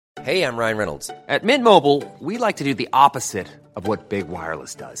Hey, I'm Ryan Reynolds. At Mint Mobile, we like to do the opposite of what Big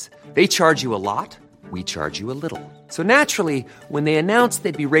Wireless does. They charge you a lot, we charge you a little. So naturally, when they announced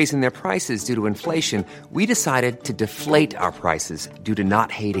they'd be raising their prices due to inflation, we decided to deflate our prices due to not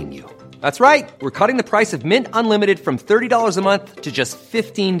hating you. That's right. We're cutting the price of Mint Unlimited from $30 a month to just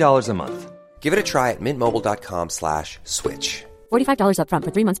 $15 a month. Give it a try at mintmobile.com/switch. $45 up front for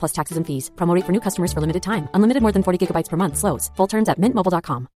 3 months plus taxes and fees. Promo rate for new customers for limited time. Unlimited more than 40 gigabytes per month. Slows full terms at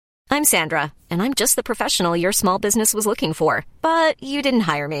mintmobile.com. I'm Sandra, and I'm just the professional your small business was looking for. But you didn't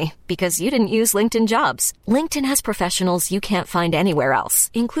hire me because you didn't use LinkedIn Jobs. LinkedIn has professionals you can't find anywhere else,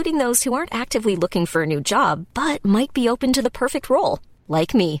 including those who aren't actively looking for a new job, but might be open to the perfect role,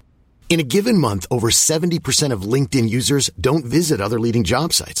 like me. In a given month, over 70% of LinkedIn users don't visit other leading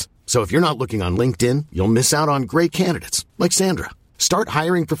job sites. So if you're not looking on LinkedIn, you'll miss out on great candidates like Sandra. Start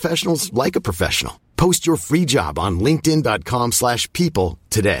hiring professionals like a professional. Post your free job on linkedin.com/people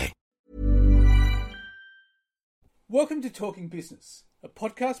today. Welcome to Talking Business, a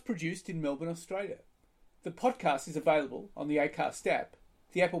podcast produced in Melbourne, Australia. The podcast is available on the Acast app,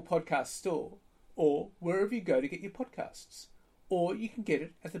 the Apple Podcast Store, or wherever you go to get your podcasts. Or you can get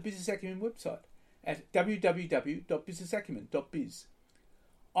it at the Business Acumen website at www.businessacumen.biz.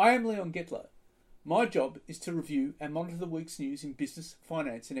 I am Leon Gettler. My job is to review and monitor the week's news in business,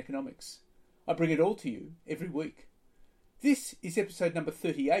 finance and economics. I bring it all to you every week. This is episode number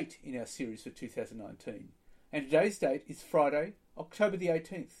 38 in our series for 2019, and today's date is Friday, October the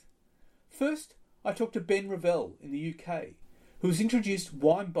 18th. First, I talked to Ben Revell in the UK, who has introduced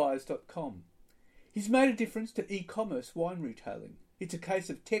WineBuyers.com. He's made a difference to e-commerce wine retailing. It's a case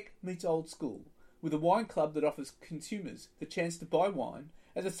of tech meets old school, with a wine club that offers consumers the chance to buy wine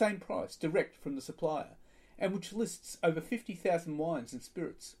at the same price direct from the supplier, and which lists over 50,000 wines and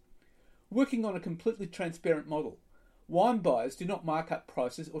spirits. Working on a completely transparent model, wine buyers do not mark up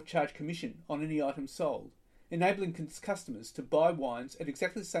prices or charge commission on any item sold, enabling customers to buy wines at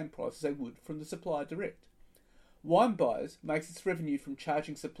exactly the same price as they would from the supplier direct. Wine Buyers makes its revenue from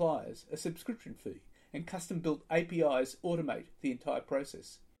charging suppliers a subscription fee, and custom-built APIs automate the entire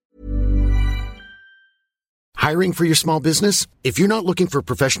process. Hiring for your small business? If you're not looking for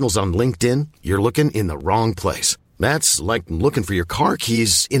professionals on LinkedIn, you're looking in the wrong place. That's like looking for your car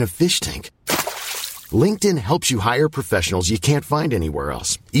keys in a fish tank. LinkedIn helps you hire professionals you can't find anywhere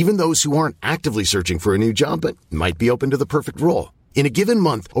else, even those who aren't actively searching for a new job but might be open to the perfect role. In a given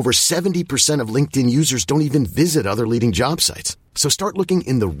month, over 70% of LinkedIn users don't even visit other leading job sites. So start looking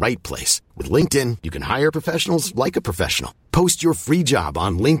in the right place. With LinkedIn, you can hire professionals like a professional. Post your free job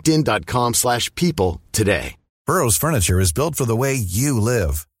on linkedin.com/people today. Burrow's furniture is built for the way you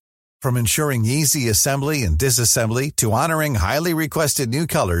live. From ensuring easy assembly and disassembly to honoring highly requested new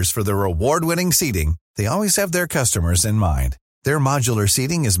colors for their award-winning seating, they always have their customers in mind. Their modular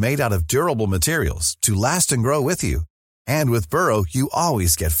seating is made out of durable materials to last and grow with you. And with Burrow, you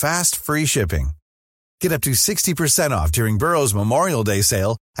always get fast, free shipping. Get up to 60% off during Burrow's Memorial Day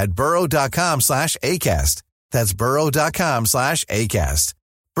sale at burrow.com/ACAST. That's burrow.com/ACAST.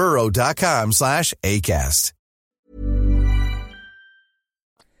 burrow.com/ACAST.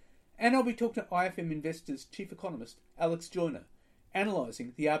 And I'll be talking to IFM Investors Chief Economist Alex Joyner,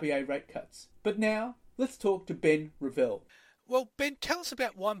 analysing the RBA rate cuts. But now, let's talk to Ben Revell. Well, Ben, tell us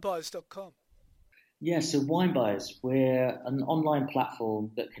about WineBuyers.com. Yeah, so Wine Buyers, we're an online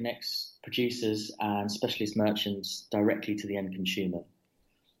platform that connects producers and specialist merchants directly to the end consumer.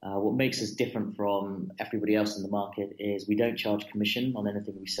 What makes us different from everybody else in the market is we don't charge commission on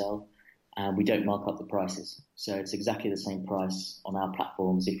anything we sell, and we don't mark up the prices. So it's exactly the same price on our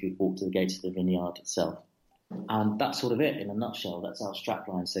platforms if you walk to the gates of the vineyard itself. And that's sort of it in a nutshell. That's our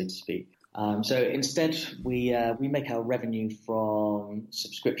strapline, so to speak. So instead, we make our revenue from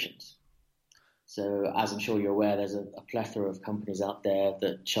subscriptions. So as I'm sure you're aware, there's a plethora of companies out there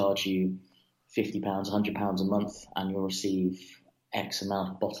that charge you £50, £100 a month, and you'll receive X amount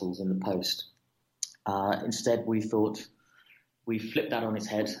of bottles in the post. Instead, we thought we flipped that on its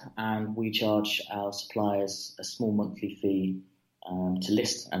head, and we charge our suppliers a small monthly fee to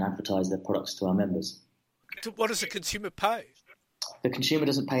list and advertise their products to our members. What does the consumer pay? The consumer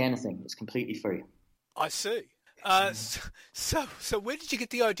doesn't pay anything. It's completely free. I see. So where did you get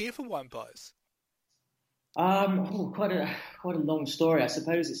the idea for Wine Buyers? Quite a long story. I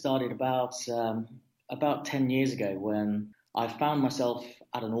suppose it started about 10 years ago when I found myself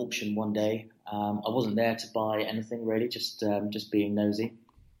at an auction one day. I wasn't there to buy anything really, just being nosy,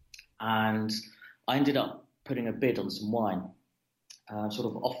 and I ended up putting a bid on some wine, sort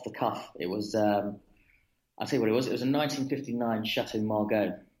of off the cuff. It was I'll tell you what it was. It was a 1959 Chateau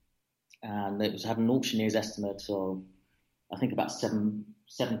Margaux, and it had an auctioneer's estimate of I think about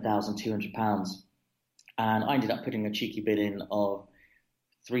 £7,200. And I ended up putting a cheeky bid in of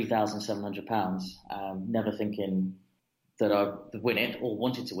 £3,700, never thinking that I would win it or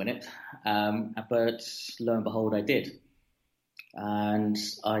wanted to win it. But lo and behold, I did. And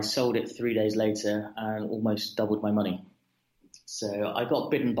I sold it 3 days later and almost doubled my money. So I got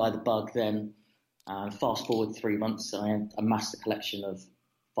bitten by the bug then. Fast forward 3 months, I amassed a collection of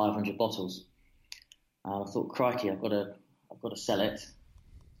 500 bottles. I thought, crikey, I've got to sell it.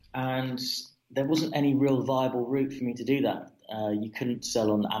 And there wasn't any real viable route for me to do that. You couldn't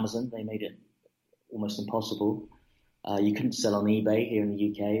sell on Amazon. They made it almost impossible. You couldn't sell on eBay here in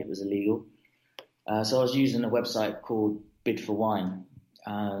the UK. It was illegal. So I was using a website called Bid for Wine,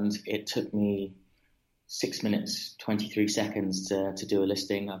 and it took me 6 minutes, 23 seconds to do a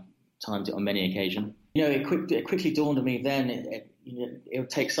listing. I've timed it on many occasions. It quickly dawned on me then it would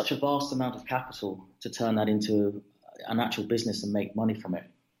take such a vast amount of capital to turn that into an actual business and make money from it.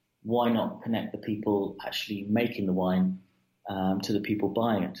 Why not connect the people actually making the wine to the people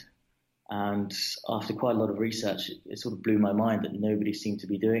buying it? And after quite a lot of research, it sort of blew my mind that nobody seemed to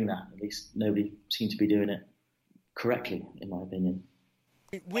be doing that. At least nobody seemed to be doing it correctly, in my opinion.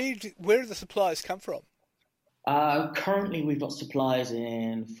 Where do the suppliers come from? Currently, we've got suppliers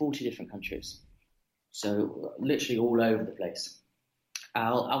in 40 different countries. So literally all over the place.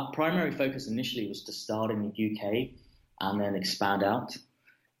 Our primary focus initially was to start in the UK and then expand out.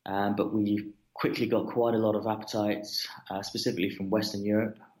 But we quickly got quite a lot of appetite, specifically from Western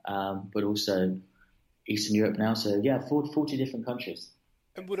Europe, but also Eastern Europe now. So, 40 different countries.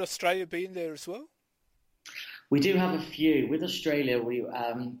 And would Australia be in there as well? We do have a few. With Australia,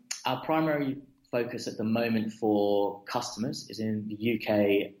 our primary focus at the moment for customers is in the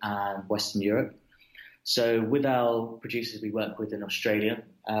UK and Western Europe. So with our producers we work with in Australia,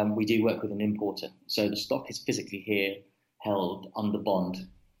 we do work with an importer. So the stock is physically here held under bond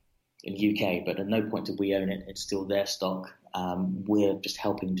in the UK, but at no point do we own it. It's still their stock. We're just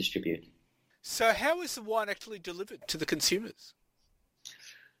helping distribute. So how is the wine actually delivered to the consumers?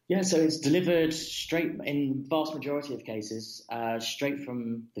 Yeah, so it's delivered straight, in the vast majority of cases, straight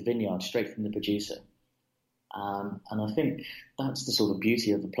from the vineyard, straight from the producer. And I think that's the sort of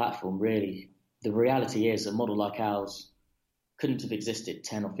beauty of the platform, really. The reality is a model like ours couldn't have existed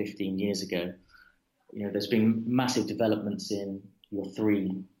 10 or 15 years ago. There's been massive developments in your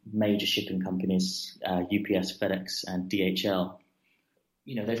three major shipping companies, UPS, FedEx, and DHL.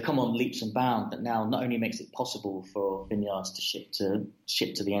 They've come on leaps and bounds that now not only makes it possible for vineyards to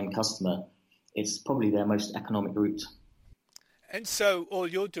ship to the end customer, it's probably their most economic route. And so all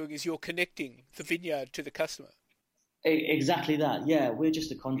you're doing is you're connecting the vineyard to the customer? Exactly that, yeah. We're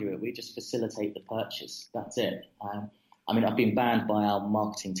just a conduit. We just facilitate the purchase. That's it. I've been banned by our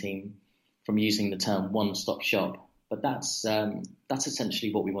marketing team from using the term one-stop shop, but that's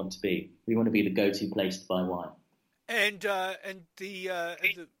essentially what we want to be. We want to be the go-to place to buy wine. And the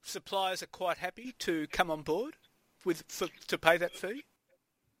suppliers are quite happy to come on board to pay that fee?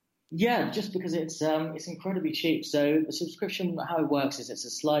 Yeah, just because it's incredibly cheap. So the subscription, how it works is it's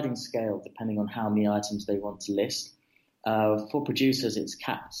a sliding scale depending on how many items they want to list. For producers, it's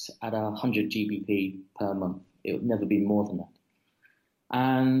capped at 100 GBP per month. It would never be more than that.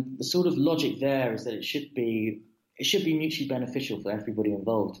 And the sort of logic there is that it should be mutually beneficial for everybody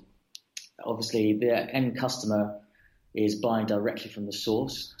involved. Obviously, the end customer is buying directly from the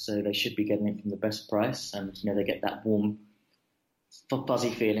source, so they should be getting it from the best price, and they get that warm, fuzzy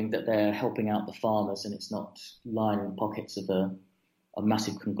feeling that they're helping out the farmers, and it's not lying in the pockets of a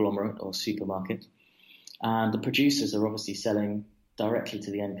massive conglomerate or supermarket. And the producers are obviously selling directly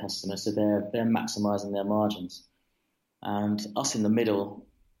to the end customer, so they're maximising their margins. And us in the middle,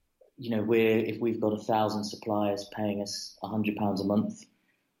 if we've got 1,000 suppliers paying us £100 a month,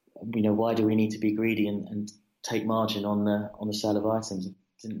 why do we need to be greedy and take margin on the sale of items? It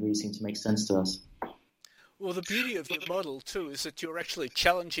didn't really seem to make sense to us. Well, the beauty of the model too is that you're actually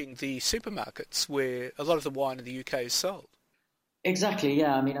challenging the supermarkets where a lot of the wine in the UK is sold. Exactly,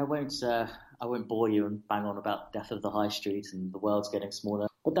 yeah. I won't bore you and bang on about death of the high street and the world's getting smaller.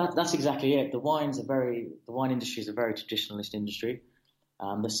 But that's exactly it. The wine industry is a very traditionalist industry.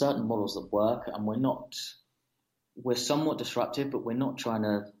 There's certain models that work, and we're somewhat disruptive, but we're not trying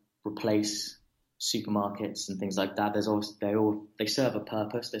to replace supermarkets and things like that. They serve a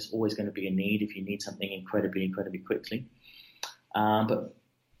purpose. There's always going to be a need if you need something incredibly quickly. But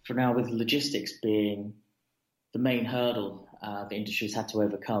for now, with logistics being the main hurdle the industry's had to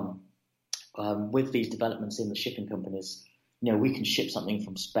overcome, with these developments in the shipping companies, we can ship something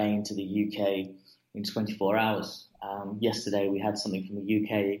from Spain to the UK in 24 hours. Yesterday we had something from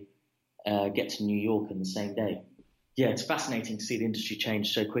the UK get to New York in the same day. it's fascinating to see the industry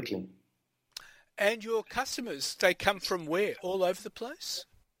change so quickly. And your customers, they come from where? All over the place?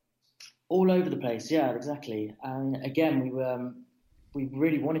 All over the place, yeah, exactly. And again, we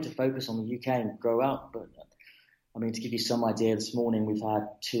really wanted to focus on the UK and grow out. But I mean, to give you some idea, this morning we've had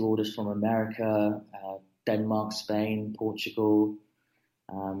 2 orders from America, Denmark, Spain, Portugal,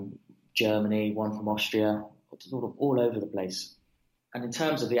 Germany, 1 from Austria, sort of all over the place. And in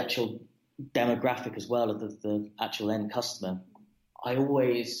terms of the actual demographic as well of the actual end customer, I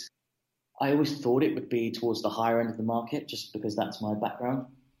always thought it would be towards the higher end of the market, just because that's my background.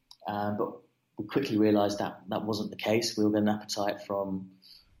 But we quickly realised that wasn't the case. We were getting an appetite from,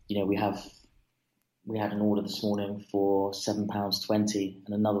 we had an order this morning for £7.20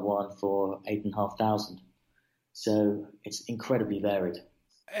 and another one for £8,500. So it's incredibly varied.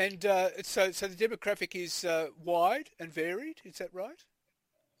 And so the demographic is wide and varied, is that right?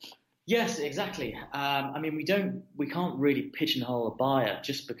 Yes, exactly. I mean, we can't really pigeonhole a buyer,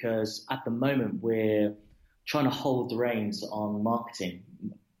 just because at the moment we're trying to hold the reins on marketing.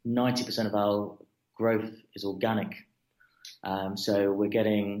 90% of our growth is organic. So we're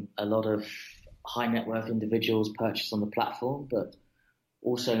getting a lot of high net worth individuals purchase on the platform, but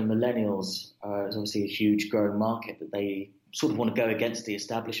also millennials is obviously a huge growing market that they sort of want to go against the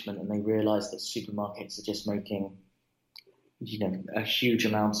establishment, and they realise that supermarkets are just making, a huge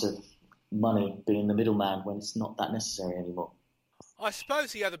amount of money being the middleman when it's not that necessary anymore. I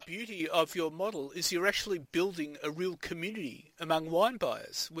suppose the other beauty of your model is you're actually building a real community among wine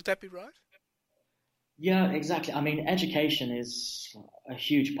buyers. Would that be right? Yeah, exactly. I mean, education is a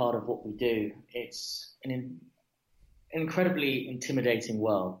huge part of what we do. It's an incredibly intimidating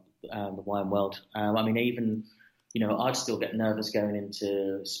world, the wine world. I mean, even, I'd still get nervous going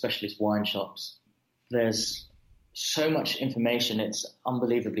into specialist wine shops. There's so much information, it's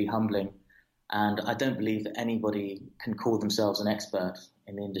unbelievably humbling. And I don't believe that anybody can call themselves an expert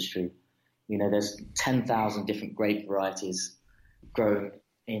in the industry. There's 10,000 different grape varieties grown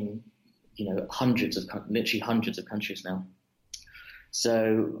in, literally hundreds of countries now.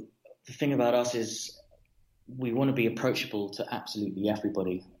 So the thing about us is we want to be approachable to absolutely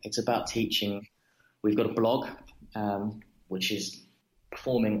everybody. It's about teaching. We've got a blog, which is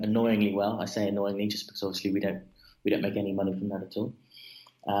performing annoyingly well. I say annoyingly just because obviously we don't make any money from that at all.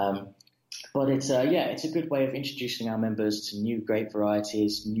 But it's a good way of introducing our members to new grape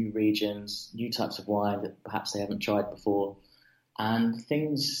varieties, new regions, new types of wine that perhaps they haven't tried before, and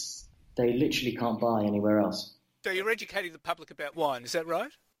things they literally can't buy anywhere else. So you're educating the public about wine, is that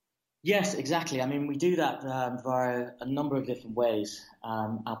right? Yes, exactly. I mean, we do that via a number of different ways.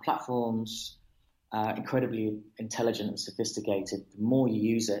 Our platform's incredibly intelligent and sophisticated. The more you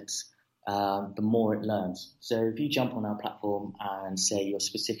use it, the more it learns. So if you jump on our platform and say you're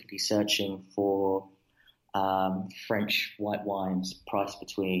specifically searching for French white wines priced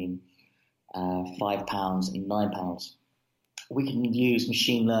between £5 and £9, we can use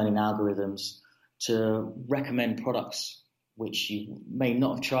machine learning algorithms to recommend products which you may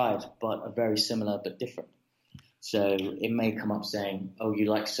not have tried but are very similar but different. So it may come up saying, oh, you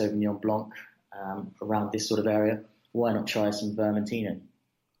like Sauvignon Blanc around this sort of area, why not try some Vermentino?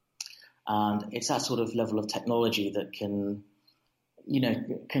 And it's that sort of level of technology that can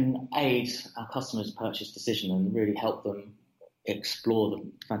aid our customers' purchase decision and really help them explore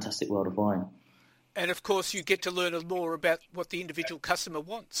the fantastic world of wine. And of course, you get to learn more about what the individual customer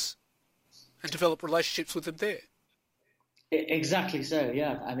wants and develop relationships with them there. Exactly so,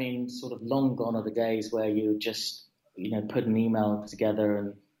 yeah. I mean, sort of long gone are the days where you just, put an email together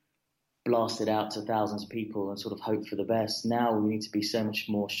and blast it out to thousands of people and sort of hope for the best. Now we need to be so much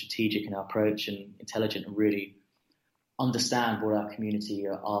more strategic in our approach and intelligent and really understand what our community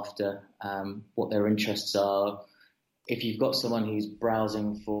are after, what their interests are. If you've got someone who's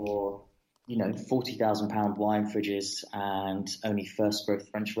browsing for, £40,000 wine fridges and only first growth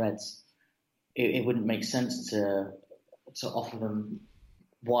French reds, it wouldn't make sense to offer them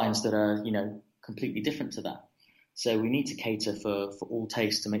wines that are, completely different to that. So we need to cater for all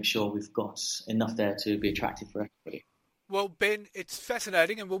tastes to make sure we've got enough there to be attractive for everybody. Well, Ben, it's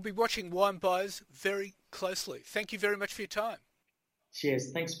fascinating, and we'll be watching wine buyers very closely. Thank you very much for your time.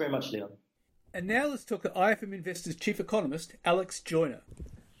 Cheers. Thanks very much, Leon. And now let's talk to IFM Investors Chief Economist, Alex Joyner.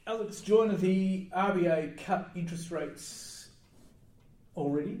 Alex Joyner, the RBA cut interest rates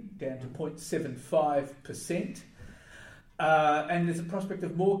already down to 0.75%, and there's a prospect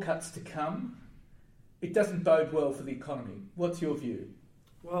of more cuts to come. It doesn't bode well for the economy. What's your view?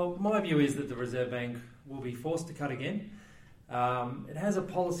 Well, my view is that the Reserve Bank will be forced to cut again. It has a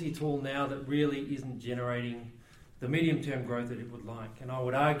policy tool now that really isn't generating the medium-term growth that it would like. And I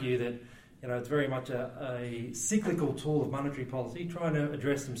would argue that it's very much a cyclical tool of monetary policy, trying to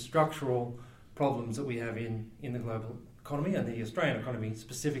address some structural problems that we have in the global economy and the Australian economy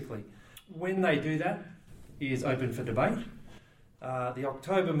specifically. When they do that is open for debate. The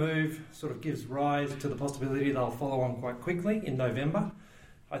October move sort of gives rise to the possibility they'll follow on quite quickly in November.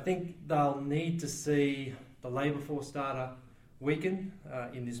 I think they'll need to see the labour force data weaken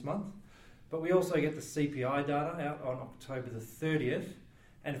in this month, but we also get the CPI data out on October the 30th,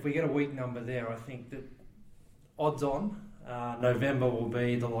 and if we get a weak number there, I think that odds on November will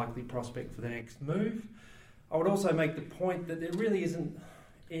be the likely prospect for the next move. I would also make the point that there really isn't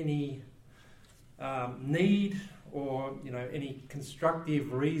any need or any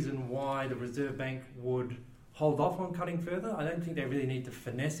constructive reason why the Reserve Bank would hold off on cutting further. I don't think they really need to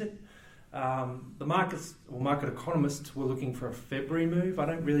finesse it. The markets or market economists were looking for a February move. I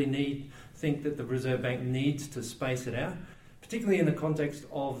don't really think that the Reserve Bank needs to space it out, particularly in the context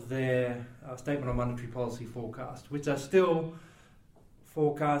of their Statement on Monetary Policy forecast, which are still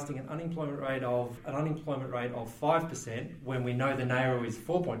forecasting an unemployment rate of 5% when we know the NAIRO is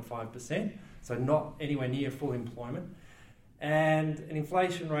 4.5%, so not anywhere near full employment, and an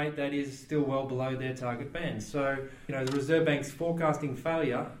inflation rate that is still well below their target band. So, the Reserve Bank's forecasting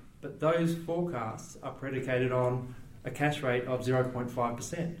failure, but those forecasts are predicated on a cash rate of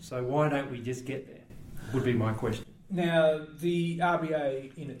 0.5%. So why don't we just get there, would be my question. Now, the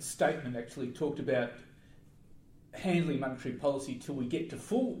RBA in its statement actually talked about handling monetary policy till we get to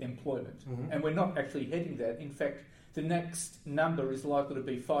full employment, and we're not actually heading that. In fact, the next number is likely to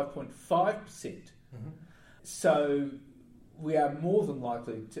be 5.5%. So we are more than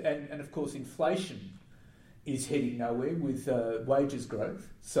likely to, and of course inflation is heading nowhere with wages growth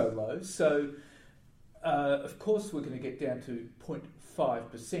so low. So of course we're going to get down to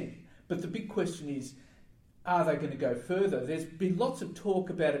 0.5%. But the big question is, are they going to go further? There's been lots of talk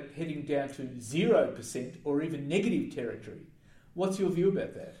about it heading down to 0% or even negative territory. What's your view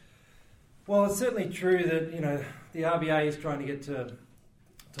about that? Well, it's certainly true that the RBA is trying to get to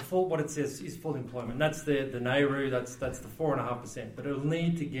full, what it says is full employment. That's the NAIRO, that's the 4.5%. But it'll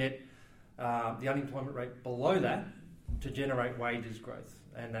need to get the unemployment rate below that to generate wages growth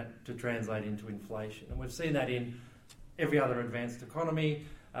and that to translate into inflation. And we've seen that in every other advanced economy.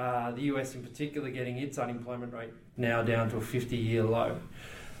 The US in particular getting its unemployment rate now down to a 50-year low.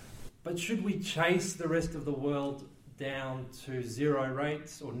 But should we chase the rest of the world down to zero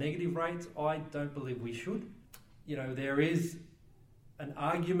rates or negative rates? I don't believe we should. There is an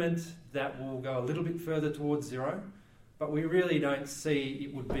argument that will go a little bit further towards zero, but we really don't see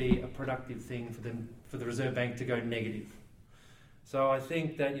it would be a productive thing for the Reserve Bank to go negative. So I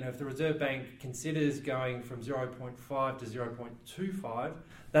think that if the Reserve Bank considers going from 0.5 to 0.25,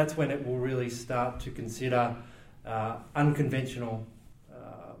 that's when it will really start to consider unconventional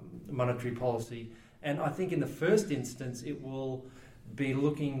monetary policy. And I think in the first instance, it will be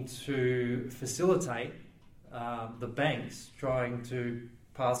looking to facilitate the banks trying to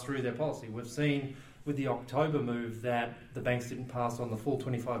pass through their policy. We've seen with the October move that the banks didn't pass on the full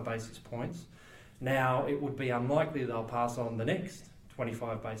 25 basis points. Now it would be unlikely they'll pass on the next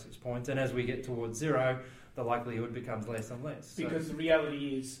 25 basis points, and as we get towards zero, the likelihood becomes less and less. Because the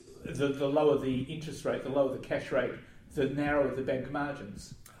reality is the lower the interest rate, the lower the cash rate, the narrower the bank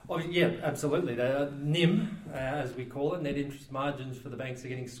margins. Oh yeah, absolutely. The NIM, as we call it, net interest margins for the banks are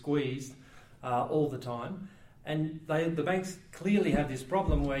getting squeezed all the time. And the banks clearly have this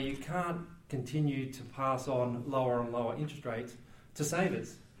problem where you can't continue to pass on lower and lower interest rates to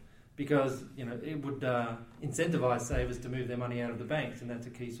savers, because it would incentivise savers to move their money out of the banks, and that's a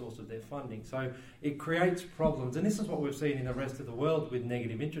key source of their funding. So it creates problems, and this is what we've seen in the rest of the world with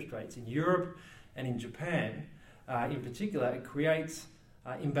negative interest rates. In Europe and in Japan, in particular, it creates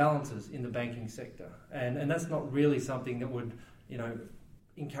imbalances in the banking sector, and that's not really something that would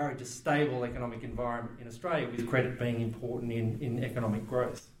encourage a stable economic environment in Australia, with credit being important in economic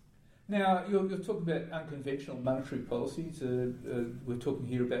growth. Now, you're talking about unconventional monetary policies. We're talking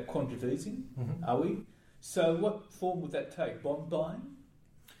here about quantitative easing, are we? So what form would that take? Bond buying?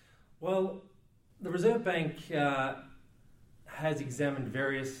 Well, the Reserve Bank has examined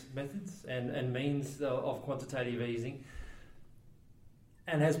various methods and means of quantitative easing,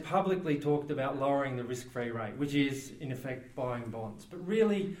 and has publicly talked about lowering the risk-free rate, which is, in effect, buying bonds. But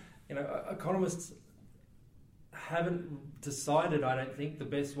really, economists haven't decided, I don't think, the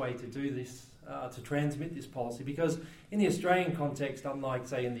best way to do this, to transmit this policy, because in the Australian context, unlike,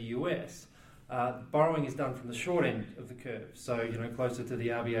 say, in the US, borrowing is done from the short end of the curve, so, closer to the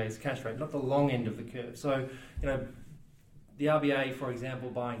RBA's cash rate, not the long end of the curve. So, the RBA, for example,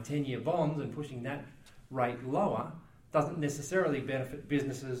 buying 10-year bonds and pushing that rate lower doesn't necessarily benefit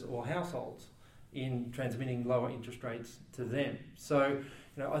businesses or households in transmitting lower interest rates to them. So,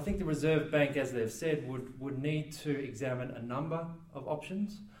 I think the Reserve Bank, as they've said, would need to examine a number of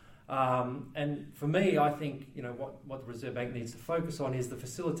options. And for me, I think what the Reserve Bank needs to focus on is the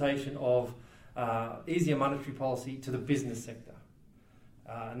facilitation of easier monetary policy to the business sector,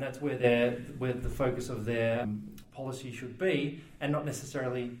 and that's where the focus of their policy should be, and not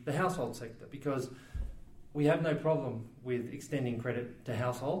necessarily the household sector, because we have no problem with extending credit to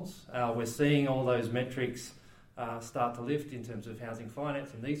households. We're seeing all those metrics start to lift in terms of housing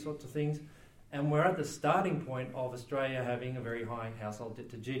finance and these sorts of things. And we're at the starting point of Australia having a very high household debt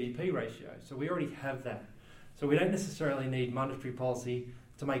to GDP ratio. So we already have that. So we don't necessarily need monetary policy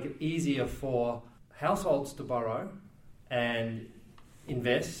to make it easier for households to borrow and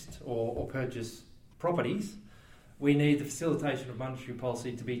invest or purchase properties. We need the facilitation of monetary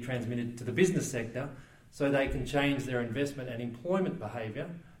policy to be transmitted to the business sector so they can change their investment and employment behaviour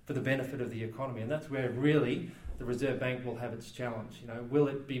for the benefit of the economy. And that's where really the Reserve Bank will have its challenge. Will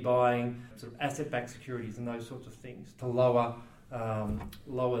it be buying sort of asset-backed securities and those sorts of things to lower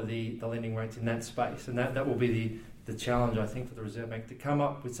the lending rates in that space? And that will be the challenge, I think, for the Reserve Bank, to come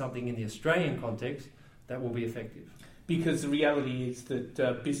up with something in the Australian context that will be effective. Because the reality is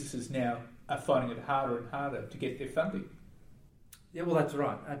that businesses now are finding it harder and harder to get their funding. Yeah, well, that's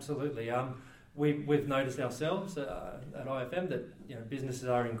right, absolutely. We've noticed ourselves at IFM that businesses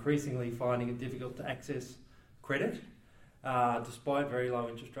are increasingly finding it difficult to access credit, despite very low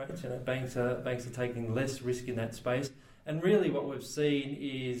interest rates. Banks are taking less risk in that space. And really what we've seen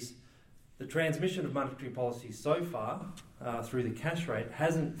is the transmission of monetary policy so far through the cash rate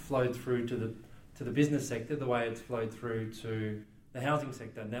hasn't flowed through to the business sector the way it's flowed through to the housing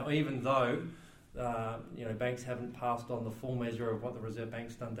sector. Now, even though banks haven't passed on the full measure of what the Reserve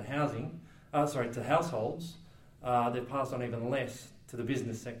Bank's done to to households, they've passed on even less to the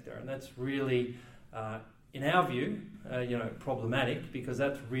business sector, and that's really, in our view, problematic, because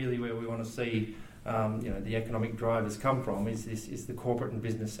that's really where we want to see the economic drivers come from. Is the corporate and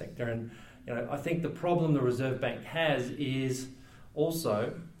business sector, and I think the problem the Reserve Bank has is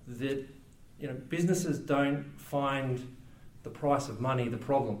also that businesses don't find the price of money the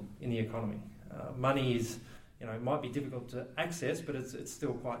problem in the economy. Money is, might be difficult to access, but it's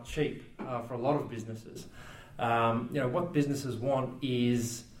still quite cheap for a lot of businesses. What businesses want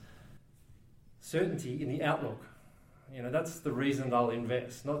is certainty in the outlook. That's the reason they'll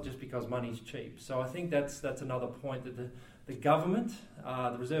invest, not just because money's cheap. So I think that's another point, that the government,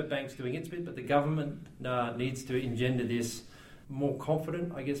 the Reserve Bank's doing its bit, but the government needs to engender this more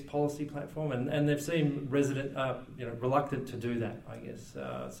confident, policy platform, and they've seemed reluctant to do that,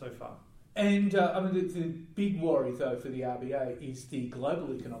 so far. And the big worry, though, for the RBA is the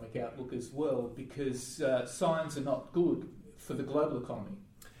global economic outlook as well, because signs are not good for the global economy.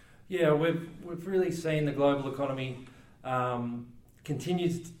 Yeah, we've really seen the global economy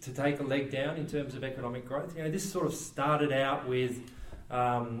continues to take a leg down in terms of economic growth. This sort of started out with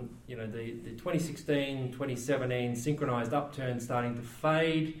the 2016-2017 synchronised upturn starting to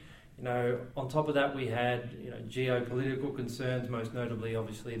fade. On top of that, we had geopolitical concerns, most notably,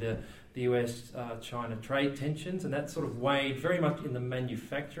 obviously, the US-China trade tensions, and that sort of weighed very much in the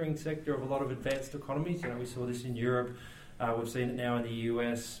manufacturing sector of a lot of advanced economies. We saw this in Europe, we've seen it now in the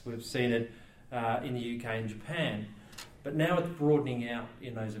US, we've seen it in the UK and Japan. But now it's broadening out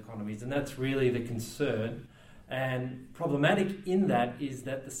in those economies, and that's really the concern. And problematic in that is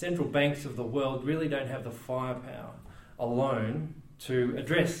that the central banks of the world really don't have the firepower alone to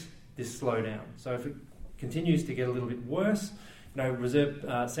address this slowdown. So if it continues to get a little bit worse,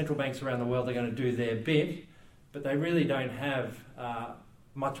 central banks around the world are going to do their bit, but they really don't have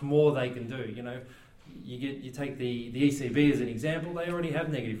much more they can do. You take the ECB as an example. They already have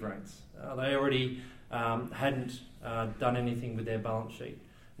negative rates. They already hadn't done anything with their balance sheet.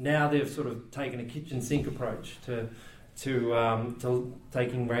 Now they've sort of taken a kitchen sink approach to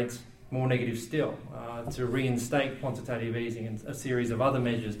taking rates more negative still, to reinstate quantitative easing and a series of other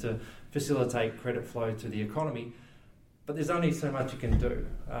measures to facilitate credit flow to the economy. But there's only so much you can do.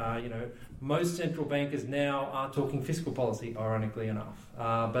 Most central bankers now are talking fiscal policy, ironically enough.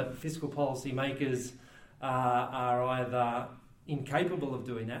 But fiscal policy makers are either incapable of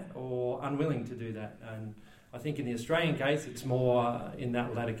doing that or unwilling to do that. And I think in the Australian case, it's more in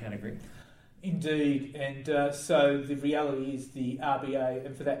that latter category. Indeed, and so the reality is the RBA,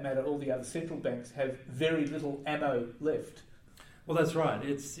 and for that matter all the other central banks, have very little ammo left. Well, that's right.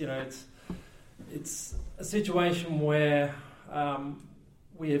 It's a situation where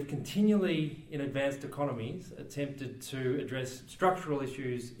we have continually, in advanced economies, attempted to address structural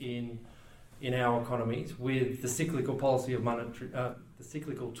issues in in our economies with the cyclical policy of the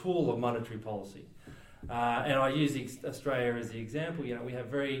cyclical tool of monetary policy. And I use Australia as the example. We have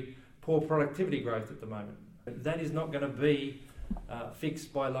very poor productivity growth at the moment. That is not going to be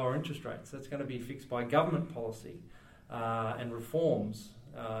fixed by lower interest rates. That's going to be fixed by government policy and reforms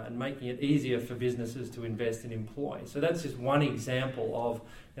and making it easier for businesses to invest and employ. So that's just one example of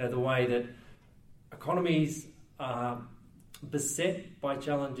the way that economies are beset by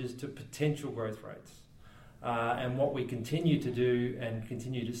challenges to potential growth rates. And what we continue to do and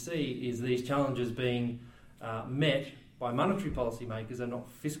continue to see is these challenges being met by monetary policy makers and not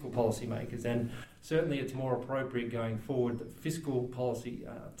fiscal policy makers. And certainly it's more appropriate going forward that fiscal policy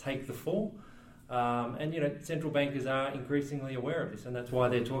take the fall. And central bankers are increasingly aware of this, and that's why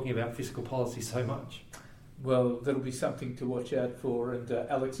they're talking about fiscal policy so much. Well, that'll be something to watch out for. And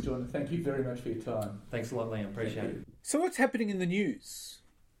Alex Joyner, thank you very much for your time. Thanks a lot, Liam. Appreciate it. So what's happening in the news?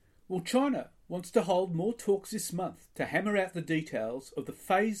 Well, China wants to hold more talks this month to hammer out the details of the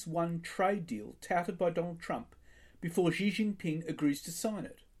Phase 1 trade deal touted by Donald Trump before Xi Jinping agrees to sign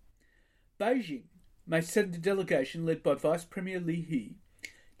it. Beijing may send a delegation led by Vice Premier Li He,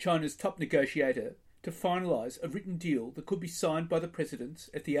 China's top negotiator, to finalise a written deal that could be signed by the presidents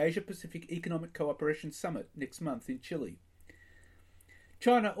at the Asia-Pacific Economic Cooperation Summit next month in Chile.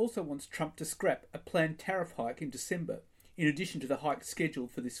 China also wants Trump to scrap a planned tariff hike in December, in addition to the hike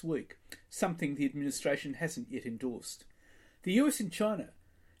scheduled for this week, something the administration hasn't yet endorsed. The US and China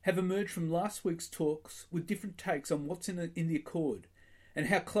have emerged from last week's talks with different takes on what's in the accord and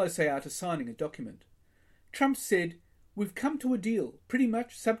how close they are to signing a document. Trump said, "We've come to a deal, pretty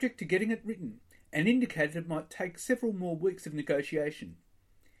much subject to getting it written," and indicated it might take several more weeks of negotiation.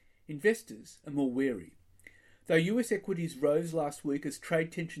 Investors are more wary. Though US equities rose last week as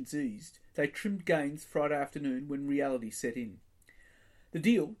trade tensions eased, they trimmed gains Friday afternoon when reality set in. The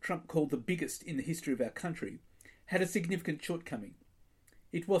deal, Trump called the biggest in the history of our country, had a significant shortcoming.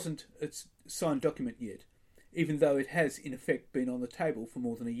 It wasn't a signed document yet, even though it has in effect been on the table for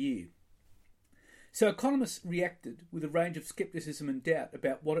more than a year. So economists reacted with a range of scepticism and doubt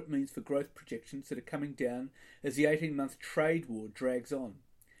about what it means for growth projections that are coming down as the 18-month trade war drags on.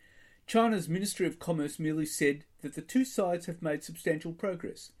 China's Ministry of Commerce merely said that the two sides have made substantial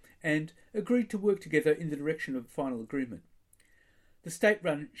progress and agreed to work together in the direction of a final agreement. The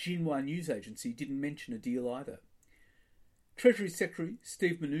state-run Xinhua news agency didn't mention a deal either. Treasury Secretary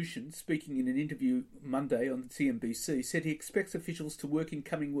Steve Mnuchin, speaking in an interview Monday on CNBC, said he expects officials to work in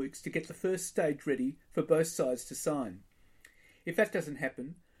coming weeks to get the first stage ready for both sides to sign. If that doesn't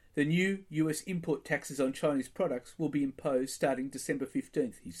happen, the new US import taxes on Chinese products will be imposed starting December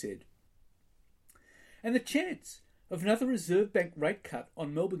 15th, he said. And the chance of another Reserve Bank rate cut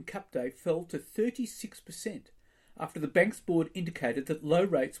on Melbourne Cup Day fell to 36% after the Banks Board indicated that low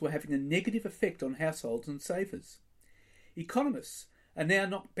rates were having a negative effect on households and savers. Economists are now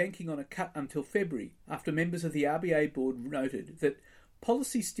not banking on a cut until February after members of the RBA board noted that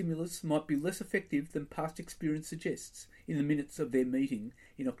policy stimulus might be less effective than past experience suggests in the minutes of their meeting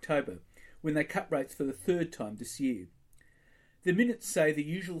in October, when they cut rates for the third time this year. The minutes say the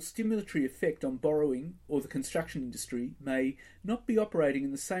usual stimulatory effect on borrowing or the construction industry may not be operating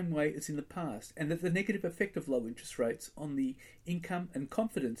in the same way as in the past, and that the negative effect of low interest rates on the income and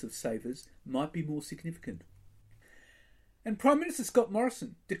confidence of savers might be more significant. And Prime Minister Scott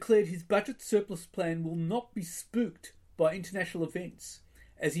Morrison declared his budget surplus plan will not be spooked by international events,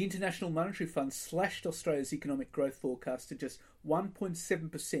 as the International Monetary Fund slashed Australia's economic growth forecast to just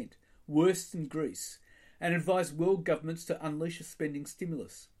 1.7%, worse than Greece, and advised world governments to unleash a spending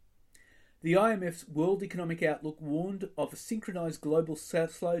stimulus. The IMF's World Economic Outlook warned of a synchronised global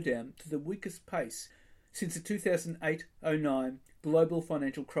slowdown to the weakest pace since the 2008-09 global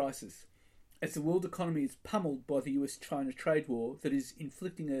financial crisis, as the world economy is pummeled by the US-China trade war that is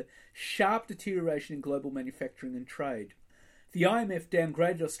inflicting a sharp deterioration in global manufacturing and trade. The IMF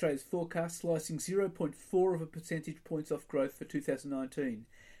downgraded Australia's forecast, slicing 0.4 of a percentage points off growth for 2019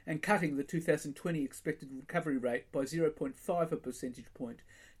 and cutting the 2020 expected recovery rate by 0.5 of a percentage point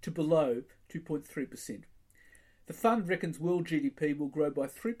to below 2.3%. The fund reckons world GDP will grow by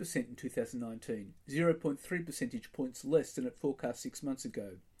 3% in 2019, 0.3 percentage points less than it forecast 6 months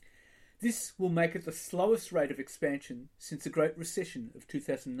ago. This will make it the slowest rate of expansion since the Great Recession of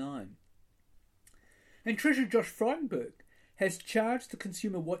 2009. And Treasurer Josh Frydenberg has charged the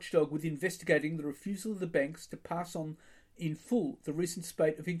consumer watchdog with investigating the refusal of the banks to pass on in full the recent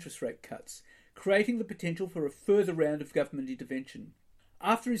spate of interest rate cuts, creating the potential for a further round of government intervention.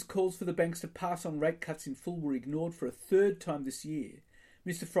 After his calls for the banks to pass on rate cuts in full were ignored for a third time this year,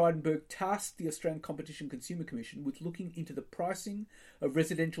 Mr Frydenberg tasked the Australian Competition Consumer Commission with looking into the pricing of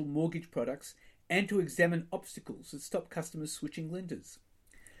residential mortgage products and to examine obstacles that stop customers switching lenders.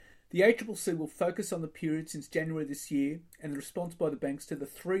 The ACCC will focus on the period since January this year and the response by the banks to the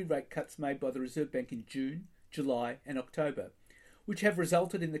 3 rate cuts made by the Reserve Bank in June, July and October, which have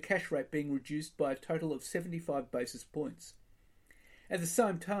resulted in the cash rate being reduced by a total of 75 basis points. At the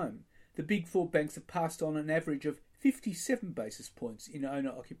same time, the Big Four banks have passed on an average of 57 basis points in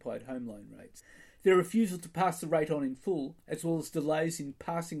owner-occupied home loan rates. Their refusal to pass the rate on in full, as well as delays in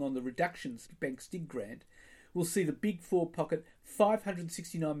passing on the reductions banks did grant, will see the Big Four pocket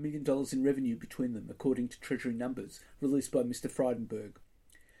 $569 million in revenue between them, according to Treasury numbers released by Mr Frydenberg.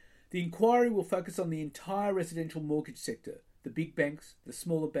 The inquiry will focus on the entire residential mortgage sector, the big banks, the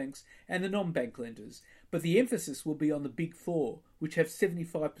smaller banks and the non-bank lenders, but the emphasis will be on the Big Four, which have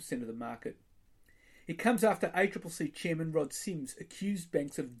 75% of the market. It comes after ACCC Chairman Rod Sims accused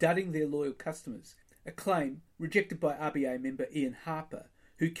banks of dudding their loyal customers, a claim rejected by RBA member Ian Harper,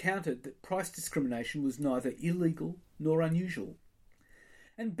 who countered that price discrimination was neither illegal nor unusual.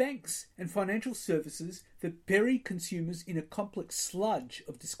 And banks and financial services that bury consumers in a complex sludge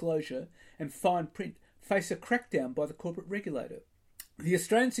of disclosure and fine print face a crackdown by the corporate regulator. The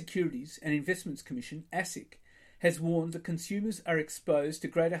Australian Securities and Investments Commission, ASIC, has warned that consumers are exposed to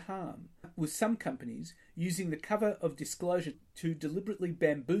greater harm, with some companies using the cover of disclosure to deliberately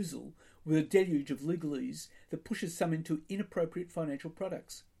bamboozle with a deluge of legalese that pushes some into inappropriate financial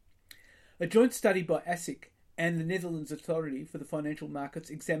products. A joint study by ASIC and the Netherlands Authority for the Financial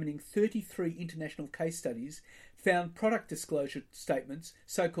Markets, examining 33 international case studies, found product disclosure statements,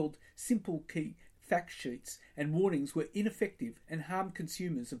 so-called simple key fact sheets and warnings, were ineffective and harmed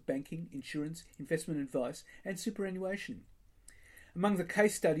consumers of banking, insurance, investment advice and superannuation. Among the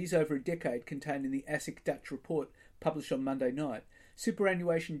case studies over a decade contained in the ASIC Dutch report published on Monday night,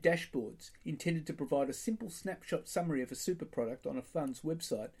 superannuation dashboards intended to provide a simple snapshot summary of a super product on a fund's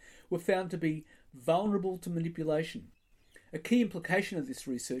website were found to be vulnerable to manipulation. A key implication of this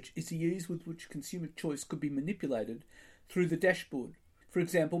research is the ease with which consumer choice could be manipulated through the dashboard, for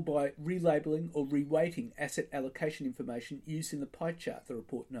example by relabelling or reweighting asset allocation information used in the pie chart, the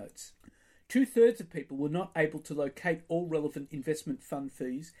report notes. 2/3 of people were not able to locate all relevant investment fund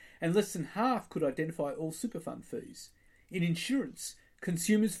fees, and less than half could identify all super fund fees. In insurance,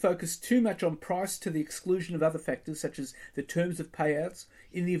 consumers focus too much on price to the exclusion of other factors such as the terms of payouts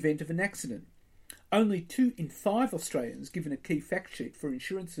in the event of an accident. Only 2 in 5 Australians given a key fact sheet for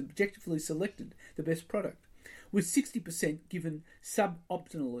insurance objectively selected the best product, with 60% given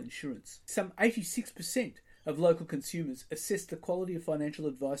suboptimal insurance. Some 86% of local consumers assessed the quality of financial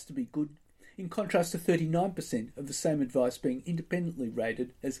advice to be good, in contrast to 39% of the same advice being independently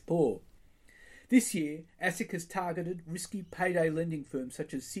rated as poor. This year, ASIC has targeted risky payday lending firms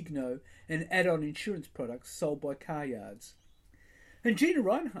such as Signo and add-on insurance products sold by car yards. And Gina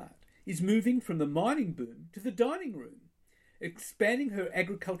Rinehart is moving from the mining boom to the dining room, expanding her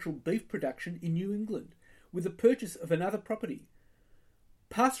agricultural beef production in New England with the purchase of another property.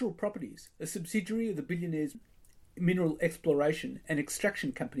 Pastoral Properties, a subsidiary of the billionaire's mineral exploration and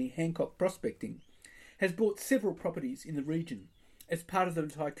extraction company Hancock Prospecting, has bought several properties in the region as part of the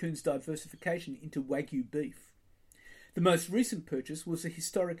tycoon's diversification into Wagyu beef. The most recent purchase was the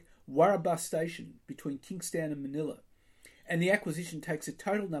historic Warrabah Station between Kingstown and Manila, and the acquisition takes the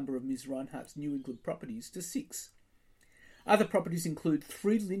total number of Ms. Rinehart's New England properties to 6. Other properties include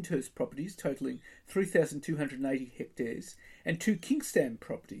 3 Lyndhurst properties totalling 3,280 hectares and 2 Kingstown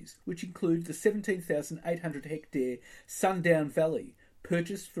properties, which include the 17,800 hectare Sundown Valley,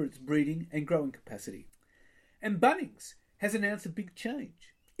 purchased for its breeding and growing capacity. And Bunnings has announced a big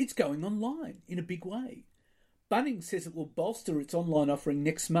change. It's going online in a big way. Bunnings says it will bolster its online offering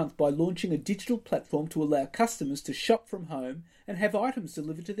next month by launching a digital platform to allow customers to shop from home and have items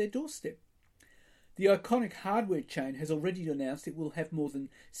delivered to their doorstep. The iconic hardware chain has already announced it will have more than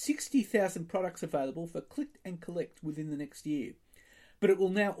 60,000 products available for click and collect within the next year, but it will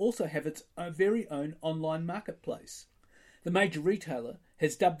now also have its very own online marketplace. The major retailer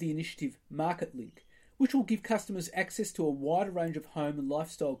has dubbed the initiative MarketLink, which will give customers access to a wider range of home and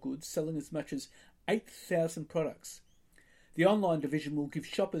lifestyle goods selling as much as 8,000 products. The online division will give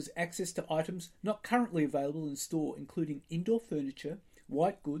shoppers access to items not currently available in store, including indoor furniture,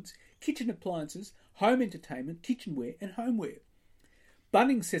 white goods, kitchen appliances, home entertainment, kitchenware and homeware.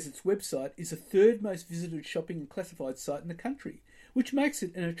 Bunnings says its website is the 3rd most visited shopping and classified site in the country, which makes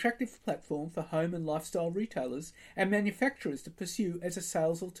it an attractive platform for home and lifestyle retailers and manufacturers to pursue as a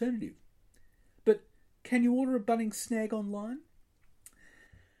sales alternative. But can you order a Bunnings snag online?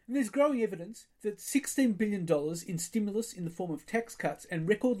 And there's growing evidence that $16 billion in stimulus in the form of tax cuts and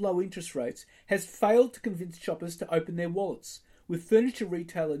record low interest rates has failed to convince shoppers to open their wallets, with furniture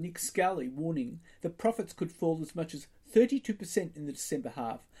retailer Nick Scali warning that profits could fall as much as 32% in the December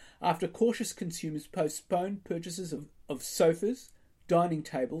half after cautious consumers postponed purchases of sofas, dining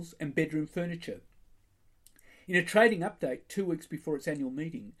tables and bedroom furniture. In a trading update 2 weeks before its annual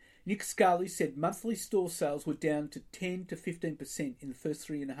meeting, Nick Scali said monthly store sales were down to 10 to 15% in the first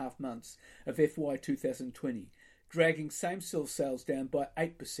 3.5 months of FY 2020, dragging same-store sales down by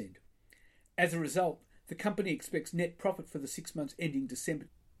 8%. As a result, the company expects net profit for the 6 months ending December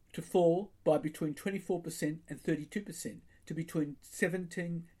to fall by between 24% and 32% to between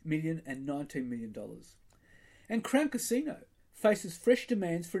 $17 million and $19 million. And Crown Casino faces fresh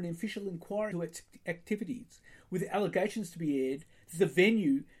demands for an official inquiry into its activities, with allegations to be aired that the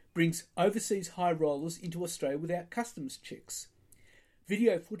venue brings overseas high rollers into Australia without customs checks.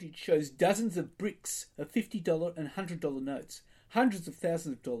 Video footage shows dozens of bricks of $50 and $100 notes, hundreds of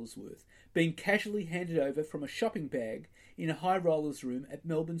thousands of dollars worth, being casually handed over from a shopping bag in a high rollers room at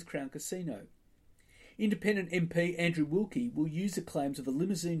Melbourne's Crown Casino. Independent MP Andrew Wilkie will use the claims of a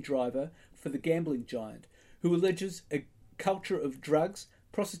limousine driver for the gambling giant, who alleges a culture of drugs,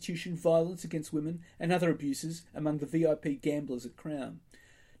 prostitution, violence against women and other abuses among the VIP gamblers at Crown,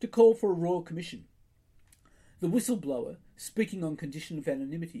 to call for a royal commission. The whistleblower, speaking on condition of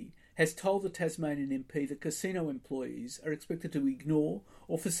anonymity, has told the Tasmanian MP that casino employees are expected to ignore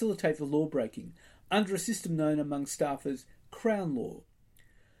or facilitate the law-breaking under a system known among staff as Crown Law.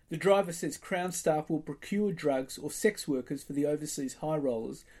 The driver says Crown staff will procure drugs or sex workers for the overseas high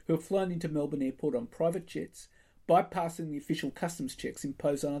rollers who have flown into Melbourne Airport on private jets, bypassing the official customs checks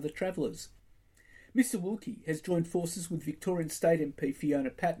imposed on other travellers. Mr Wilkie has joined forces with Victorian State MP Fiona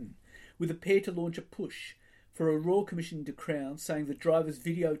Patten, with a pair to launch a push for a Royal Commission into Crown, saying the driver's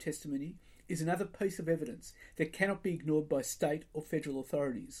video testimony is another piece of evidence that cannot be ignored by state or federal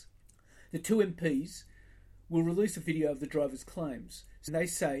authorities. The two MPs will release a video of the driver's claims, and they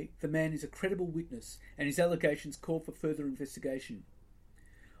say the man is a credible witness and his allegations call for further investigation.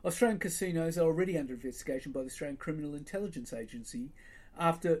 Australian casinos are already under investigation by the Australian Criminal Intelligence Agency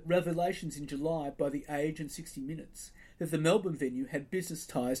after revelations in July by The Age and 60 Minutes that the Melbourne venue had business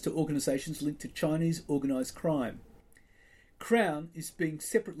ties to organisations linked to Chinese organised crime. Crown is being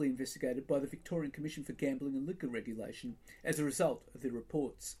separately investigated by the Victorian Commission for Gambling and Liquor Regulation as a result of their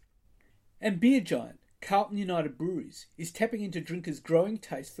reports. And beer giant Carlton United Breweries is tapping into drinkers' growing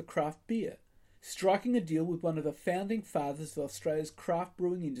taste for craft beer, striking a deal with one of the founding fathers of Australia's craft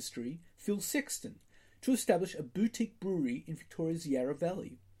brewing industry, Phil Sexton, to establish a boutique brewery in Victoria's Yarra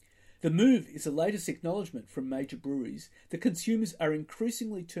Valley. The move is the latest acknowledgement from major breweries that consumers are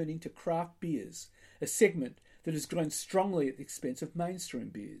increasingly turning to craft beers, a segment that has grown strongly at the expense of mainstream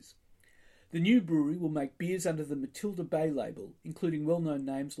beers. The new brewery will make beers under the Matilda Bay label, including well-known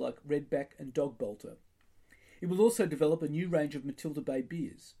names like Redback and Dog Bolter. It will also develop a new range of Matilda Bay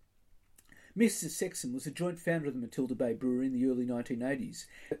beers. Mr Sexton was a joint founder of the Matilda Bay Brewery in the early 1980s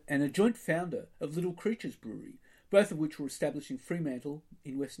and a joint founder of Little Creatures Brewery, both of which were established in Fremantle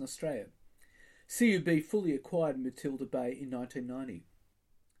in Western Australia. CUB fully acquired Matilda Bay in 1990.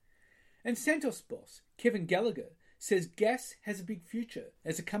 And Santos boss Kevin Gallagher says gas has a big future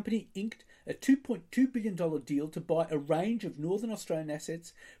as the company inked a $2.2 billion deal to buy a range of Northern Australian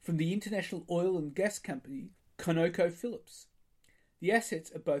assets from the international oil and gas company ConocoPhillips. The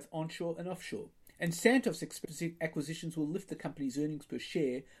assets are both onshore and offshore, and Santos expects acquisitions will lift the company's earnings per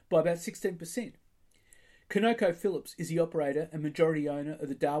share by about 16%. ConocoPhillips is the operator and majority owner of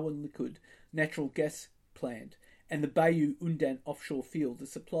the Darwin Liquid natural gas plant and the Bayou Undan offshore field that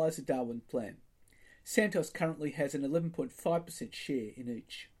supplies the Darwin plant. Santos currently has an 11.5% share in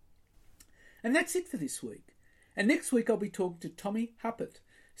each. And that's it for this week. And next week I'll be talking to Tommy Huppert,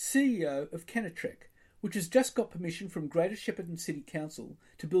 CEO of Canatrek, which has just got permission from Greater Shepparton City Council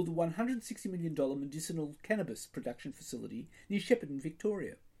to build a $160 million medicinal cannabis production facility near Shepparton,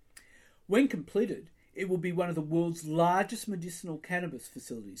 Victoria. When completed, it will be one of the world's largest medicinal cannabis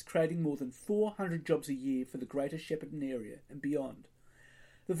facilities, creating more than 400 jobs a year for the Greater Shepparton area and beyond.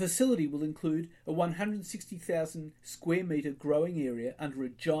 The facility will include a 160,000 square metre growing area under a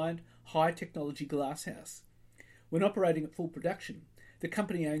giant high-technology glasshouse. When operating at full production, the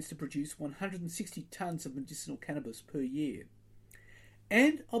company aims to produce 160 tonnes of medicinal cannabis per year.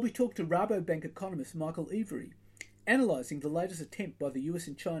 And I'll be talking to Rabobank economist Michael Every, analysing the latest attempt by the US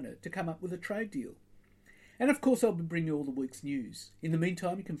and China to come up with a trade deal. And of course I'll be bringing you all the week's news. In the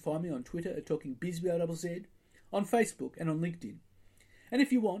meantime, you can find me on Twitter at TalkingBizBizz, on Facebook and on LinkedIn. And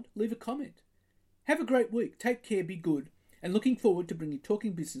if you want, leave a comment. Have a great week, take care, be good, and looking forward to bringing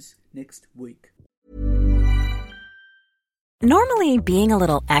Talking Business next week. Normally, being a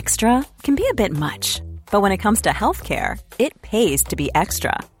little extra can be a bit much, but when it comes to healthcare, it pays to be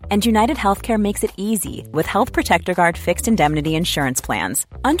extra. And United Healthcare makes it easy with Health Protector Guard fixed indemnity insurance plans.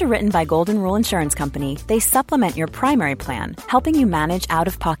 Underwritten by Golden Rule Insurance Company, they supplement your primary plan, helping you manage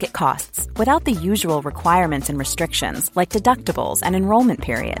out-of-pocket costs without the usual requirements and restrictions like deductibles and enrollment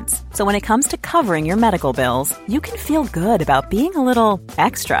periods. So when it comes to covering your medical bills, you can feel good about being a little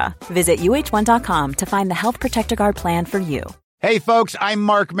extra. Visit uh1.com to find the Health Protector Guard plan for you. Hey, folks, I'm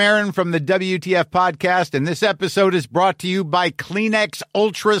Mark Maron from the WTF Podcast, and this episode is brought to you by Kleenex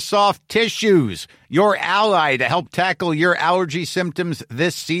Ultra Soft Tissues, your ally to help tackle your allergy symptoms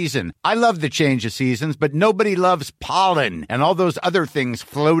this season. I love the change of seasons, but nobody loves pollen and all those other things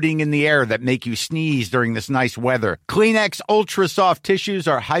floating in the air that make you sneeze during this nice weather. Kleenex Ultra Soft Tissues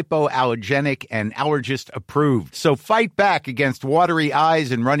are hypoallergenic and allergist approved, so fight back against watery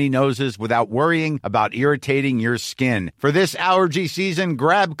eyes and runny noses without worrying about irritating your skin. For this allergy season,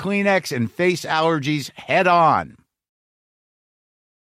 grab Kleenex and face allergies head on.